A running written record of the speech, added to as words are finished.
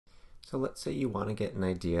So let's say you want to get an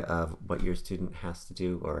idea of what your student has to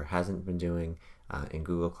do or hasn't been doing in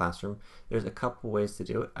Google Classroom. There's a couple ways to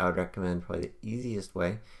do it. I would recommend probably the easiest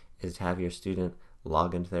way is to have your student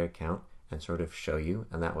log into their account and sort of show you,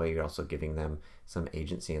 and that way you're also giving them some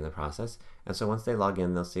agency in the process. And so once they log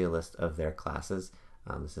in, they'll see a list of their classes.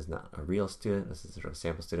 This is not a real student, this is sort of a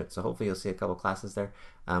sample student, so hopefully you'll see a couple classes there.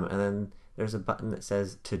 And then there's a button that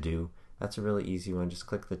says to do. That's a really easy one. Just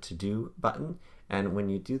click the to do button, and when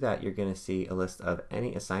you do that, you're going to see a list of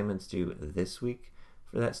any assignments due this week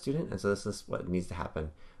for that student, and so this is what needs to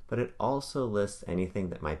happen. But it also lists anything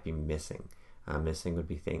that might be missing. Missing would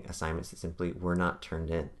be assignments that simply were not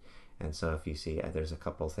turned in. And so if you see there's a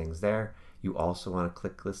couple things there, you also want to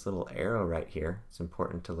click this little arrow right here. It's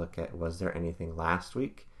important to look at, was there anything last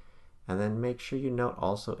week? And then make sure you note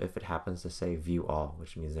also if it happens to say view all,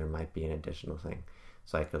 which means there might be an additional thing.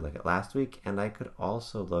 So I could look at last week, and I could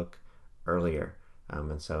also look earlier.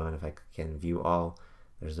 And if I can view all,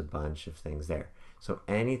 there's a bunch of things there. So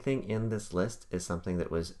anything in this list is something that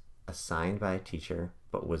was assigned by a teacher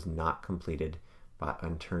but was not completed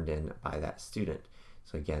and turned in by that student.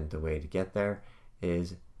 So again, the way to get there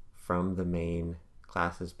is from the main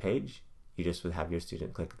classes page. You just would have your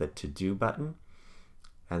student click the to do button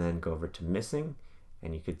and then go over to missing,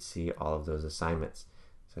 and you could see all of those assignments.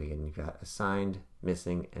 So again, you've got assigned,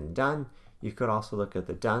 missing, and done. You could also look at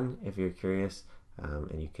the done if you're curious,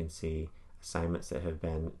 and you can see assignments that have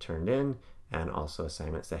been turned in and also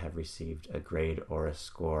assignments that have received a grade or a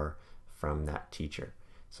score from that teacher.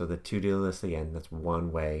 So the to-do list, again, that's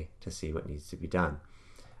one way to see what needs to be done.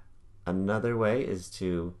 Another way is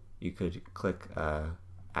you could click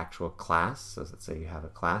actual class. So let's say you have a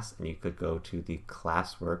class, and you could go to the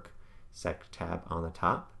classwork tab on the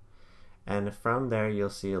top. And from there, you'll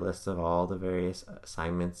see a list of all the various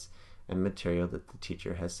assignments and material that the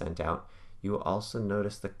teacher has sent out. You will also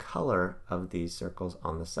notice the color of these circles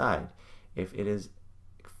on the side. If it is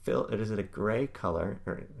a gray color,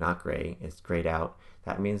 or not gray, it's grayed out,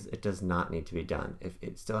 that means it does not need to be done. If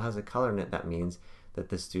it still has a color in it, that means that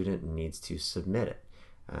the student needs to submit it,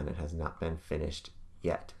 and it has not been finished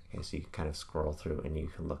yet. Okay, so you can kind of scroll through and you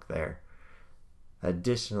can look there.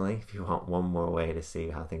 Additionally, if you want one more way to see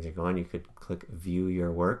how things are going, you could click View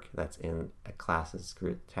Your Work. That's in a Classes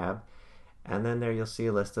group tab. And then there you'll see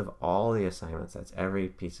a list of all the assignments. That's every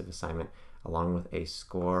piece of assignment, along with a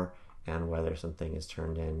score and whether something is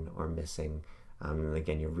turned in or missing. And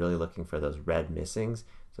again, you're really looking for those red missings.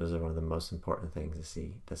 Those are one of the most important things to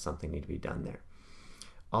see. Does something need to be done there?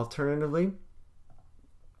 Alternatively,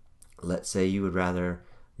 let's say you would rather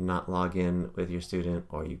not log in with your student,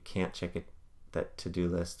 or you can't check that to-do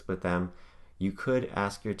list with them. You could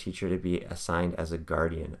ask your teacher to be assigned as a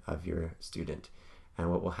guardian of your student. And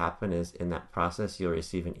what will happen is in that process, you'll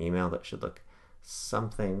receive an email that should look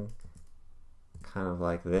something kind of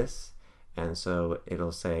like this. And so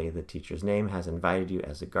it'll say the teacher's name has invited you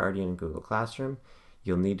as a guardian in Google Classroom.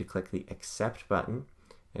 You'll need to click the accept button.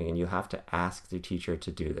 And again, you'll have to ask the teacher to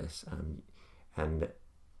do this. And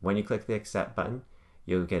when you click the accept button,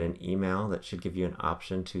 you'll get an email that should give you an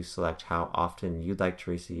option to select how often you'd like to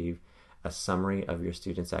receive a summary of your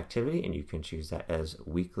student's activity, and you can choose that as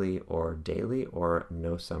weekly or daily or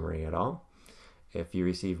no summary at all. If you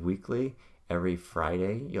receive weekly, every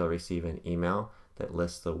Friday you'll receive an email that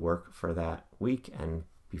lists the work for that week and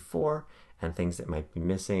before, and things that might be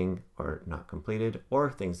missing or not completed,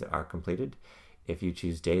 or things that are completed. If you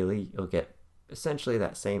choose daily, you'll get essentially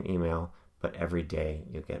that same email, but every day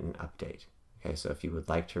you'll get an update. Okay, so if you would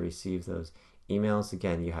like to receive those emails,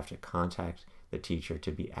 again, you have to contact the teacher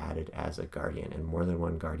to be added as a guardian, and more than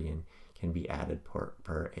one guardian can be added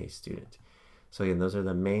per a student. So again, those are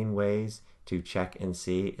the main ways to check and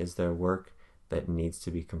see is there work that needs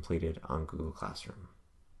to be completed on Google Classroom.